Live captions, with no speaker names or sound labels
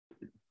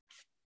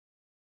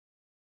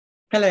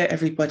Hello,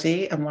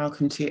 everybody, and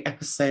welcome to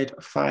episode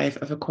 5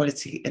 of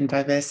Equality and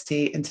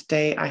Diversity. And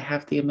today I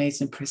have the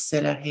amazing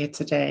Priscilla here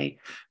today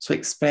to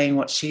explain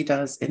what she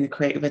does in the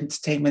creative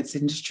entertainment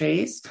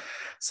industries.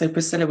 So,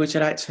 Priscilla, would you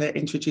like to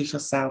introduce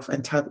yourself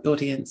and tell the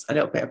audience a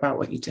little bit about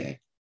what you do?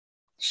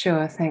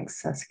 Sure, thanks,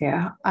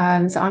 Saskia.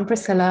 So I'm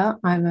Priscilla.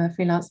 I'm a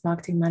freelance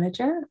marketing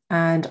manager,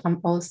 and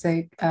I'm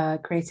also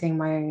creating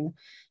my own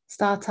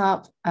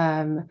startup,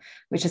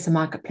 which is a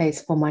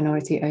marketplace for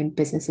minority-owned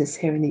businesses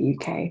here in the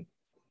UK.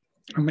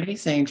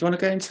 Amazing. Do you want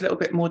to go into a little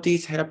bit more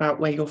detail about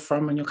where you're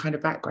from and your kind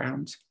of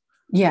background?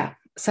 Yeah,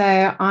 so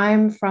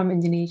I'm from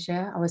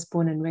Indonesia. I was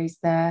born and raised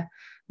there,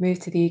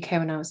 moved to the UK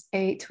when I was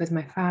 8 with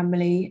my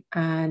family,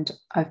 and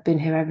I've been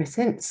here ever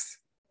since.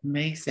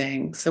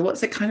 Amazing. So,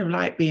 what's it kind of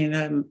like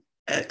being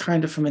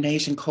kind of from an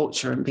Asian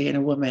culture and being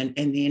a woman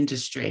in the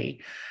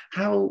industry?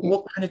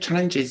 What kind of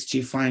challenges do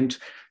you find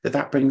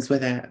that brings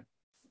with it?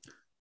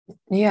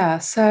 Yeah,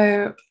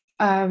 so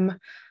I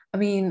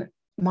mean,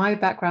 my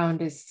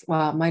background is,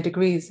 well, my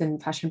degree is in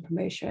fashion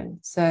promotion.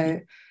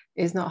 So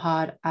it's not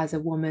hard as a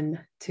woman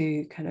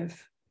to kind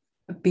of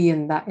be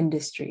in that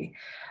industry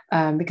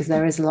because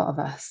there is a lot of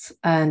us.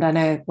 And I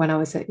know when I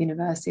was at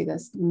university,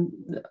 there's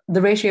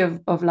the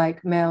ratio of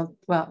like male,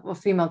 well, or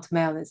female to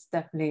male is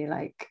definitely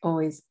like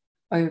always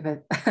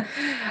over.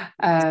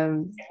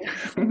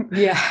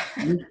 Yeah.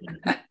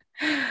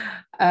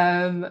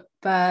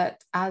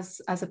 But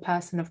as a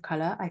person of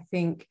color, I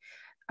think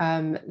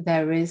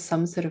there is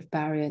some sort of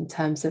barrier in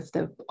terms of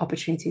the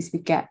opportunities we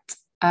get.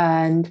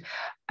 And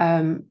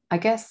I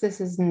guess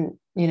this isn't,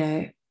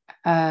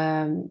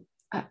 I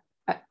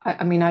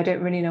mean, I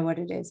don't really know what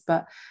it is,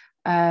 but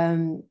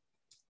um,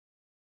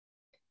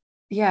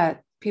 yeah,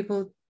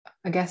 people,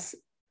 I guess,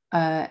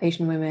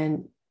 Asian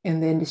women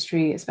in the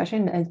industry, especially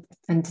in the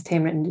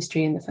entertainment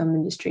industry and the film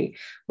industry,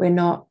 we're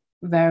not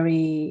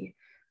very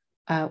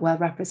well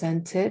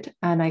represented.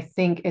 And I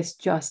think it's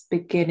just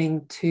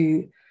beginning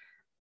to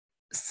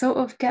sort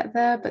of get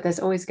there, but there's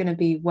always going to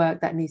be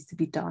work that needs to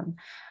be done.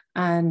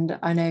 And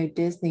I know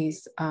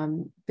Disney's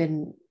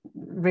been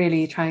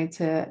really trying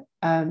to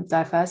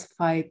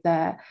diversify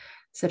their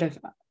sort of,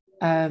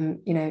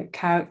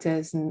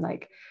 characters and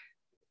like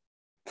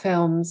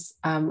films,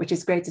 which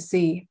is great to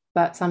see.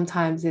 But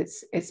sometimes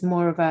it's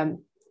more of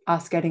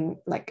us getting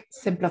like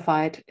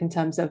simplified in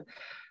terms of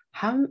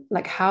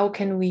how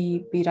can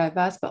we be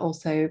diverse, but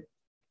also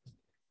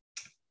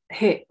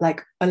hit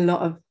like a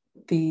lot of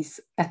these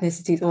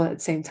ethnicities all at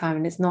the same time.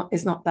 And it's not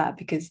that,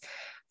 because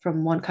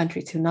from one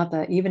country to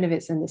another, even if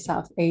it's in the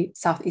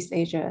Southeast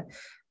Asia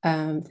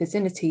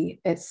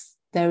vicinity,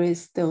 there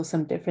is still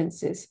some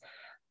differences,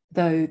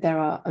 though there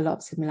are a lot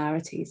of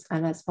similarities.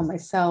 And as for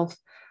myself,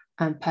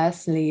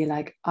 personally,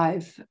 like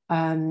I've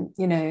I'm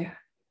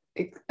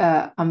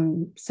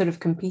sort of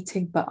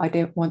competing, but I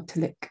don't want to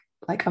look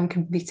like I'm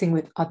competing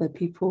with other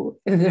people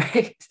in the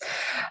race.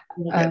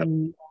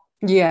 um,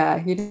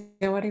 yeah, you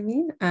know what I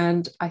mean?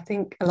 And I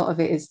think a lot of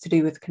it is to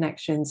do with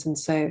connections. And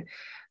so,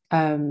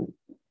 um,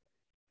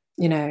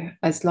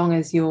 as long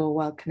as you're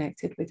well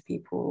connected with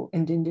people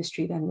in the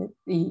industry, then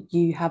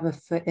you have a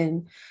foot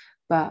in.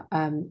 But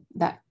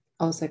that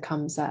also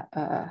comes at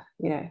a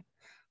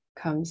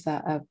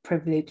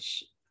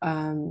privilege,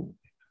 and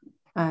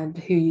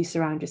who you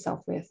surround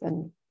yourself with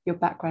and your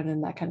background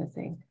and that kind of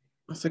thing.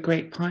 That's a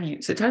great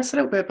point. So tell us a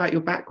little bit about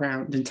your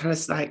background and tell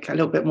us like a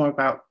little bit more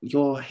about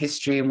your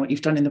history and what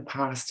you've done in the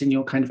past and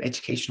your kind of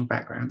educational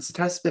background. So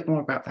tell us a bit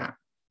more about that.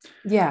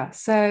 Yeah.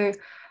 So,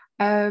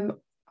 um,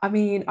 I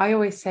mean, I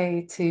always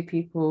say to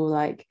people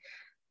like,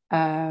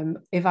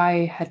 if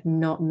I had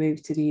not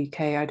moved to the UK,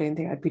 I don't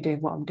think I'd be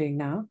doing what I'm doing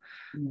now.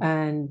 Mm.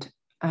 And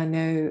I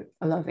know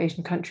a lot of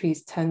Asian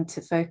countries tend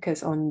to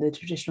focus on the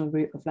traditional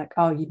route of like,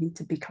 oh, you need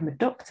to become a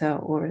doctor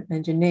or an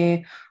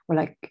engineer or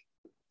like,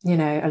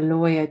 a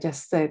lawyer,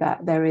 just so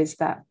that there is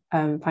that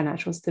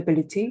financial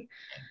stability.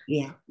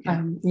 Yeah,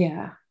 yeah.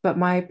 Yeah, but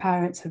my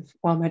parents have,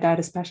 well, my dad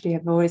especially,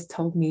 have always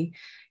told me,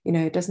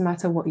 it doesn't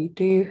matter what you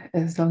do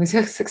as long as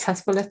you're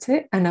successful at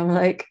it. And I'm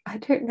like, I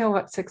don't know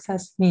what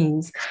success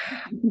means,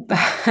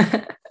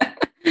 but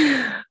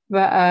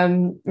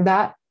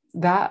that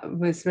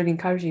was really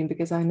encouraging,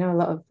 because I know a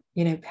lot of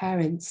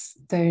parents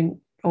don't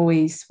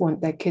always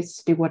want their kids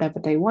to do whatever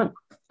they want.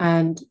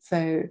 And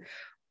so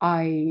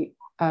I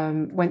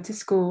went to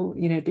school,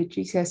 did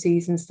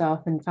GCSEs and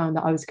stuff, and found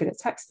that I was good at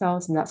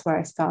textiles. And that's where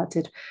I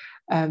started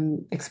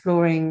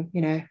exploring,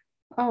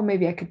 oh,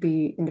 maybe I could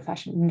be in the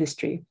fashion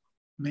industry.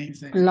 I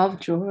Amazing. love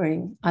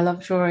drawing. I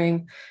love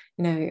drawing.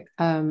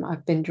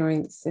 I've been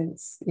drawing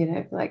since,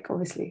 like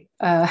obviously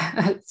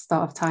at the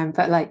start of time,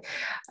 but like,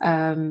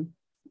 um,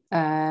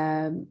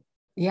 um,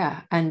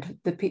 yeah. And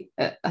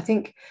I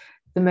think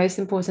the most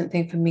important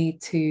thing for me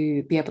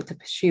to be able to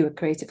pursue a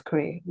creative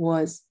career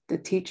was the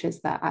teachers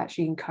that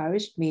actually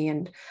encouraged me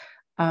and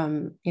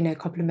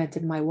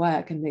complimented my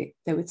work, and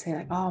they would say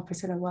like, oh,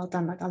 Priscilla, well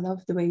done, like I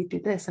love the way you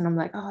do this. And I'm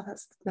like, oh,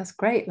 that's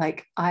great,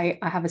 like I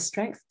have a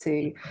strength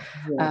to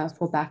Yeah.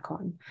 fall back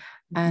on.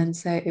 And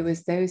so it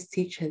was those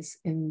teachers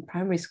in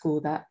primary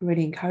school that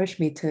really encouraged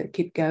me to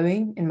keep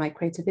going in my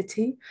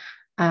creativity.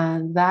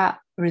 And that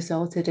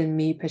resulted in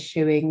me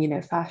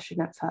pursuing,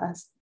 fashion at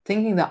first,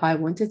 thinking that I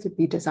wanted to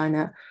be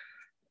designer,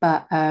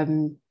 but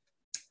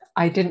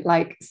I didn't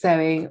like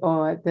sewing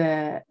or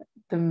the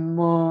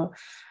more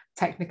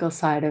technical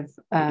side of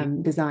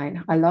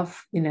design. I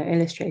love,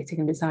 illustrating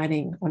and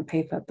designing on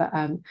paper, but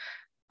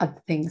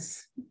other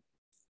things,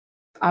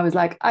 I was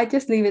like, I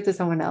just leave it to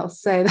someone else.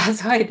 So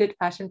that's why I did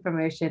fashion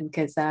promotion,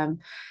 because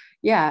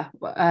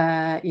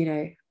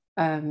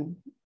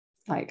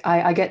like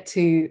I get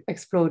to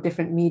explore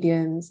different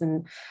mediums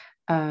and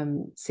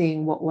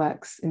seeing what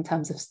works in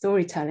terms of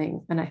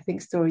storytelling. And I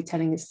think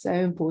storytelling is so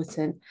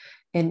important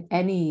in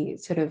any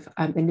sort of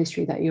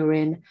industry that you're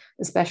in,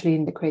 especially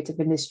in the creative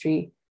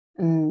industry.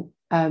 And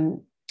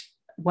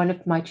one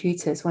of my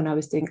tutors when I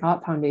was doing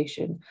art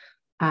foundation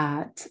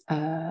at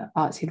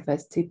Arts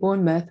University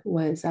Bournemouth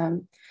was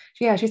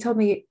she told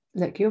me,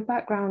 look, your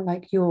background,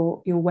 like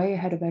you're way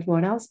ahead of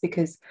everyone else,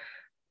 because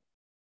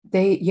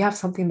you have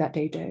something that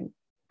they don't.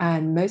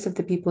 And most of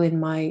the people in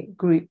my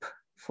group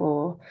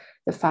for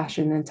the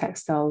fashion and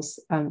textiles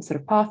sort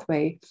of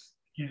pathway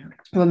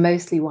were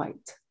mostly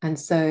white. And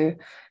so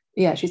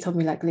she told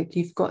me, like, look,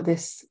 you've got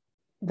this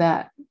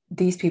that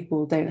these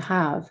people don't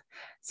have,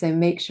 so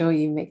make sure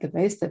you make the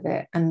most of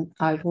it. And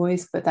I've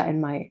always put that in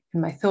my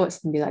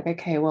thoughts and be like,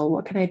 okay, well,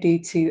 what can I do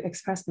to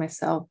express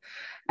myself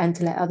and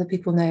to let other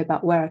people know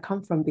about where I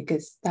come from,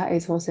 because that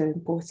is also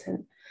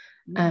important.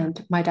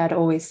 And my dad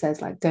always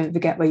says, like, don't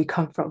forget where you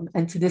come from.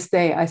 And to this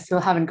day, I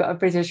still haven't got a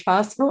British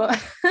passport.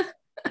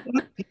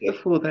 That's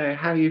beautiful, though,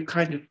 how you've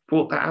kind of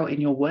brought that out in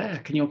your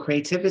work and your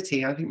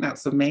creativity. I think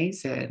that's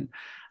amazing.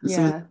 And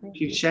some of the things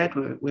you've shared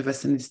with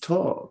us in this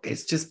talk,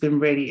 it's just been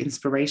really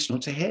inspirational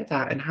to hear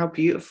that, and how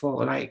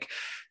beautiful, like,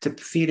 to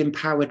feel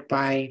empowered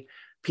by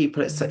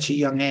people at such a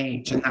young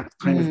age, and that's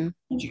kind of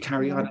you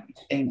carry on. I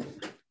think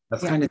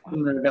that's kind of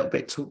similar a little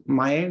bit to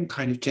my own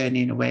kind of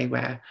journey, in a way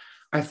where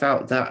I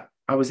felt that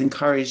I was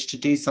encouraged to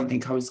do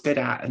something I was good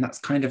at, and that's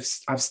kind of,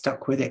 I've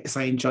stuck with it because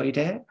I enjoyed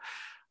it.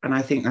 And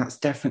I think that's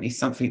definitely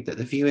something that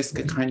the viewers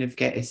could kind of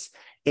get, is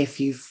if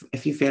you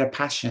feel a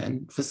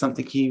passion for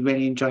something, you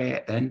really enjoy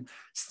it, then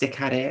stick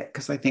at it,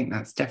 because I think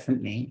that's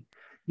definitely,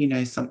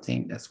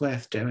 something that's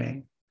worth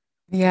doing.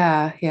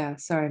 Yeah.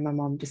 Sorry, my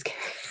mom just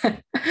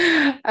came.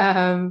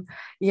 I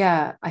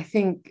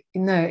think,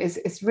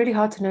 it's really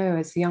hard to know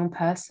as a young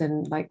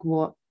person, like,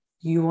 what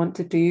you want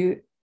to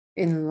do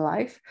in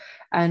life.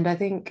 And I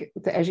think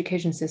the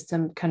education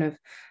system kind of,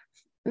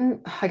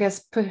 I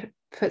guess,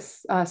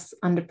 puts us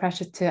under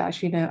pressure to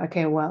actually know,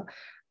 okay, well,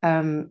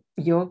 for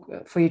your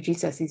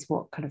GCSEs,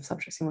 what kind of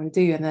subjects you want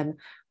to do, and then,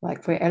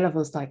 like, for your A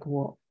levels, like,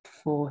 what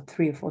for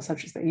 3 or 4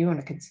 subjects that you want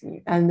to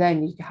continue, and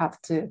then you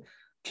have to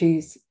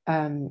choose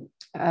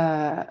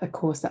a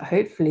course that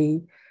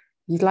hopefully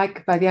you'd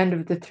like by the end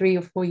of the 3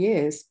 or 4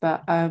 years.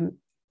 But a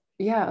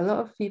lot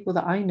of people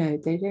that I know,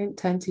 they don't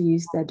tend to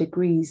use their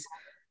degrees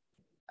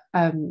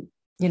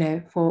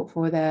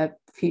for their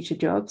future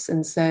jobs.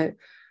 And so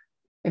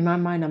in my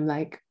mind, I'm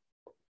like,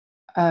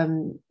 I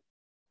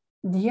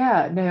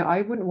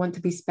wouldn't want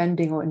to be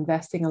spending or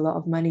investing a lot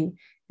of money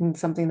in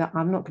something that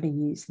I'm not going to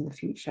use in the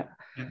future.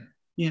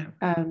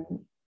 And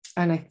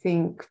I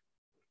think,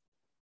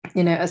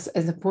 as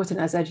important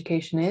as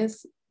education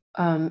is,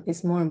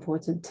 it's more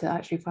important to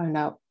actually find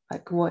out,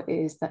 like, what it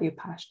is that you're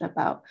passionate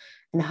about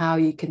and how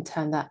you can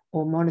turn that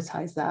or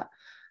monetize that,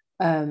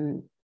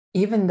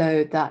 even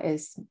though that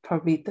is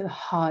probably the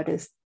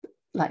hardest,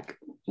 like,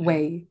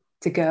 way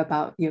to go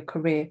about your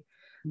career.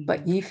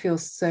 But you feel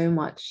so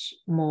much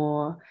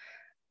more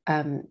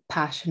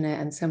passionate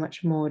and so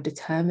much more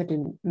determined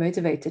and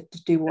motivated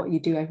to do what you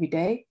do every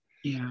day.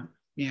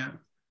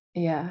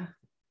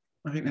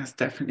 I think that's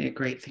definitely a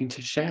great thing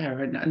to share.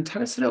 And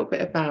tell us a little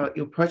bit about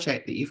your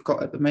project that you've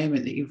got at the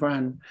moment that you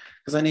run,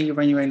 because I know you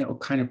run your own little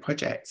kind of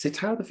project. So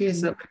tell the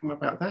viewers a little bit more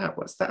about that.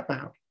 What's that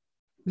about?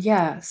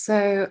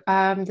 So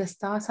the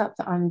startup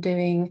that I'm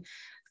doing,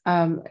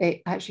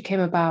 it actually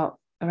came about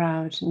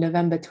around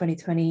November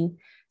 2020.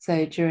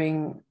 So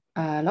during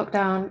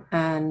lockdown,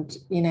 and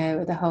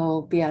the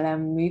whole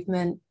BLM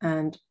movement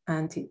and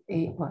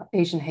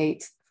Asian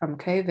hate from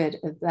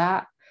COVID,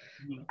 that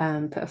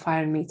put a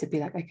fire in me to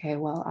be like, okay,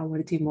 well, I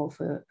want to do more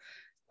for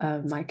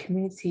my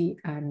community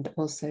and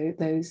also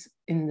those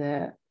in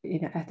the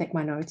ethnic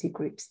minority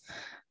groups.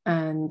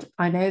 And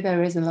I know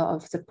there is a lot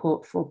of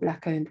support for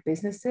Black-owned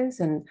businesses,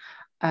 and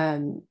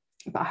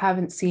but I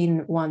haven't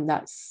seen one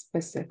that's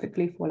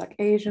specifically for, like,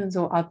 Asians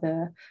or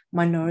other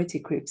minority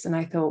groups. And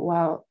I thought,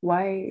 well,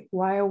 why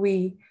are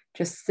we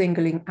just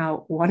singling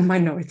out one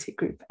minority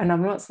group? And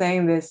I'm not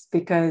saying this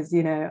because,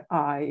 but,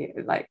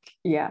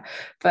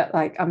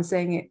 like, I'm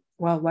saying it,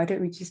 well, why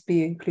don't we just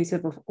be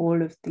inclusive of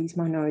all of these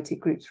minority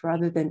groups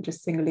rather than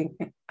just singling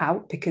it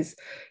out? Because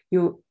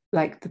you're,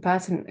 like, the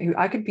person who,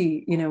 I could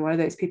be, one of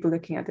those people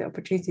looking at the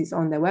opportunities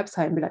on their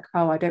website and be like,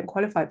 oh, I don't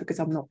qualify because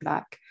I'm not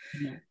Black.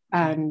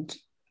 And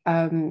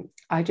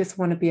I just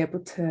want to be able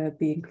to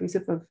be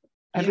inclusive of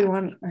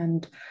everyone.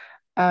 And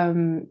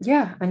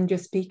yeah, and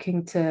just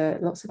speaking to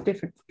lots of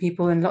different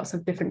people and lots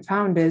of different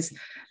founders,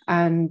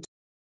 and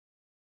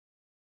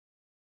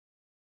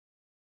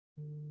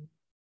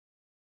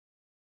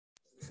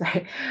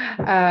sorry,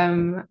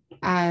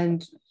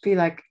 and feel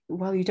like,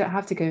 well, you don't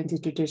have to go into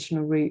the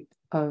traditional route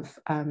of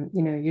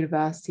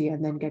university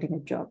and then getting a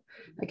job.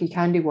 Like, you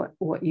can do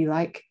what you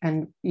like,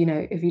 and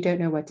if you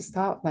don't know where to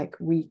start, like,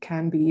 we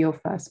can be your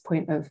first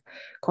point of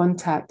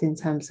contact in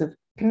terms of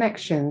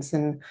connections,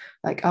 and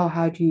like, oh,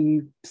 how do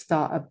you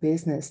start a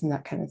business and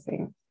that kind of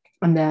thing.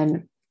 And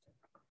then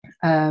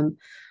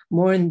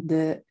more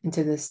into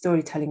the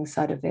storytelling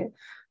side of it,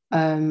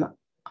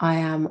 I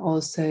am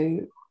also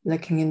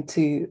looking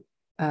into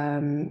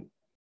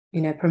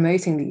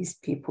promoting these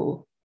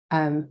people,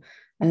 and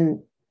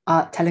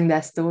telling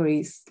their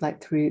stories,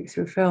 like through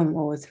film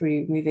or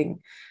through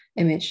moving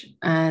image,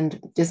 and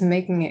just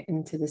making it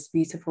into this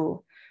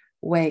beautiful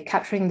way,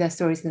 capturing their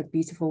stories in a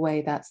beautiful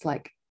way that's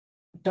like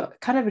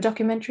kind of a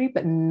documentary,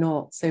 but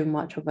not so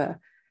much of a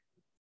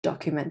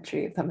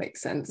documentary, if that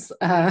makes sense.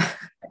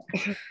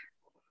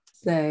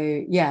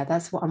 So yeah,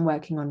 that's what I'm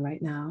working on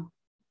right now.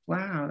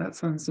 Wow, that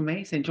sounds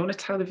amazing. Do you want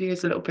to tell the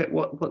viewers a little bit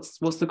what's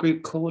the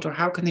group called, or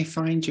how can they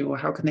find you, or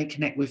how can they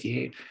connect with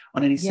you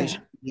on any Yeah,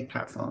 social media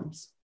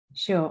platforms?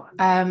 sure.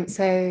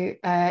 So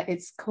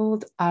it's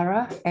called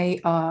ARA,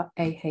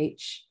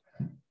 ARAH,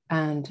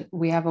 and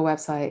we have a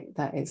website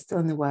that is still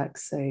in the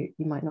works, so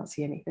you might not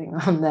see anything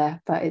on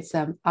there, but it's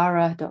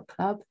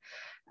ara.club.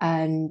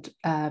 And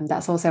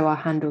that's also our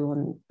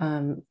handle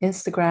on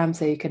Instagram,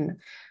 so you can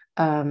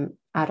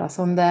add us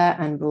on there,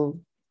 and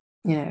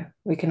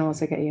we can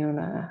also get you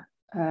on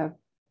a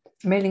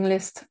mailing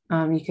list.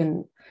 You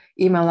can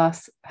email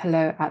us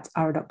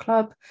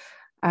hello@ara.club.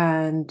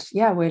 And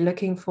yeah, we're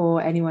looking for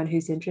anyone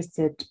who's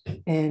interested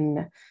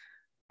in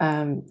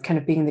kind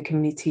of being the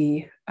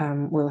community.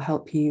 Will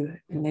help you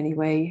in any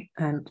way.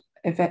 And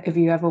if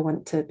you ever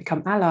want to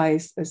become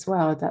allies as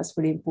well, that's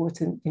really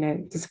important,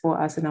 to support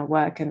us in our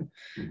work, and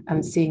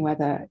seeing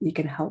whether you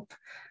can help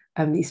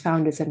these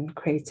founders and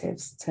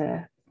creatives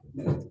to,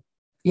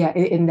 yeah,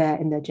 in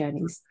their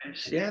journeys.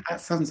 Yeah,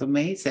 that sounds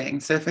amazing.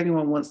 So if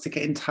anyone wants to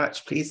get in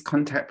touch, please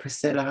contact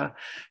Priscilla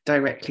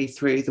directly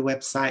through the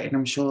website, and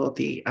I'm sure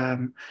through the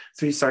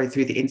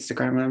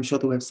Instagram, and I'm sure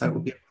the website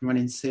will be up and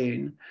running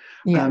soon.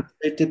 Yeah.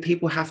 Do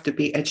people have to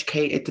be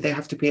educated? Do they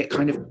have to be at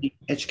kind of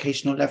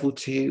educational level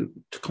to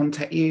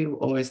contact you,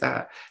 or is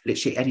that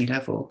literally any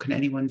level? Can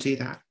anyone do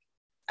that?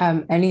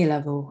 Any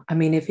level. I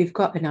mean, if you've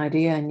got an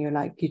idea and you're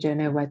like, you don't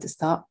know where to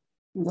start,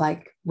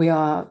 like, we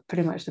are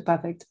pretty much the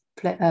perfect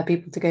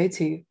people to go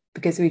to,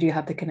 because we do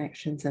have the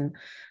connections. And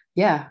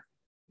yeah.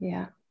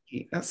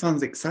 That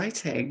sounds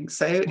exciting.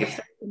 So if there's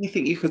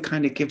anything you could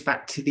kind of give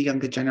back to the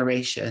younger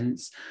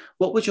generations,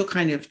 what would your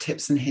kind of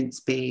tips and hints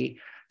be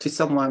to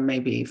someone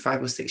maybe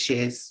 5 or 6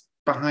 years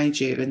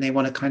behind you and they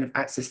want to kind of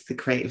access the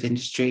creative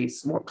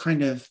industries? What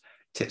kind of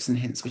tips and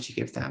hints would you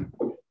give them?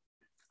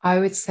 I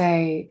would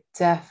say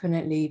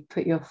definitely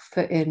put your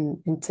foot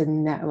into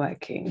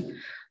networking.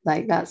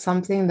 Like, that's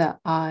something that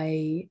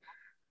I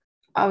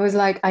was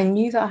like, I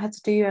knew that I had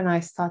to do, and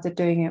I started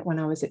doing it when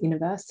I was at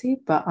university.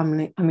 But I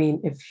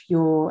mean, if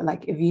you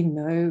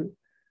know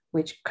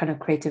which kind of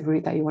creative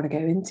route that you want to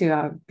go into,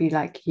 I would be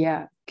like,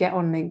 yeah, get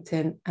on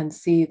LinkedIn and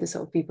see the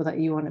sort of people that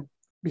you want to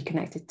be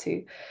connected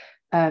to.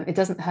 It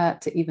doesn't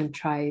hurt to even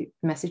try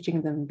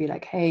messaging them and be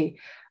like, hey,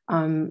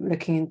 I'm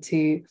looking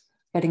into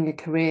getting a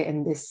career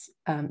in this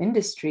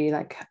industry.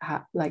 Like,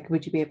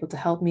 would you be able to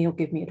help me or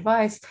give me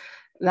advice?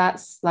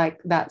 That's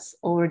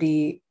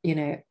already,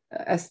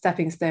 a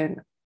stepping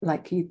stone.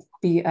 Like, you'd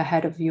be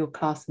ahead of your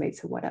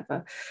classmates or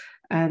whatever.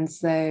 And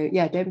so,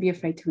 yeah, don't be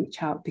afraid to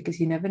reach out,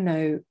 because you never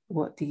know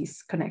what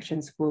these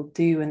connections will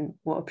do and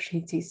what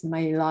opportunities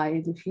may lie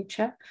in the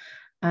future.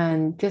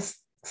 And just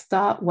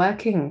start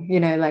working,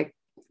 like,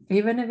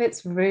 even if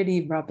it's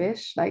really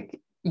rubbish, like,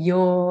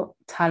 your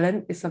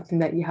talent is something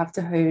that you have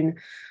to hone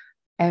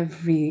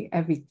every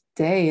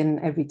day and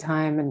every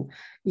time. And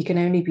you can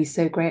only be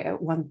so great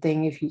at one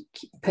thing if you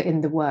put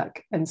in the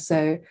work. And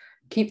so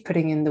keep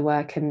putting in the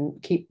work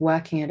and keep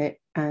working at it,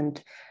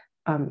 and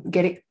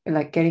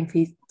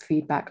getting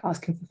feedback,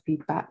 asking for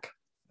feedback.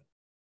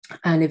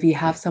 And if you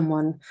have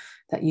someone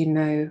that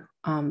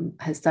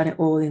has done it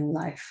all in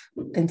life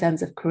in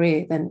terms of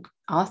career, then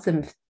ask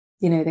them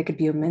if they could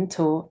be your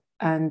mentor,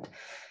 and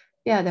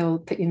yeah, they will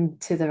put you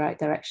into the right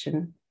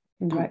direction,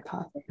 in the right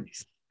path.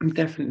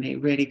 Definitely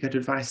really good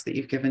advice that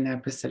you've given there,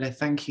 Priscilla.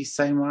 Thank you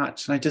so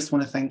much. And I just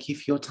want to thank you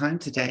for your time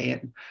today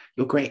and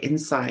your great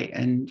insight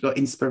and your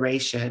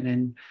inspiration,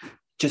 and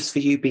just for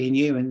you being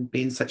you and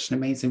being such an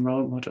amazing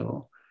role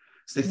model.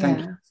 So thank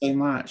you so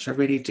much. I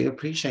really do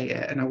appreciate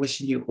it. And I wish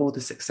you all the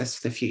success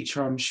for the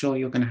future. I'm sure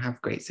you're going to have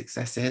great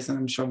successes, and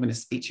I'm sure I'm going to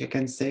speak to you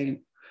again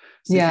soon.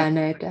 So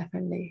no,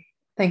 definitely.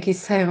 Thank you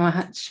so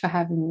much for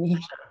having me.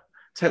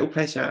 Total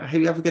pleasure. I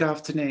hope you have a good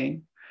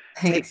afternoon.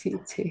 Thanks, you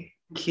too.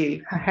 Thank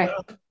you. All right.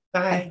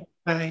 Bye.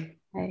 Bye.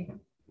 Bye.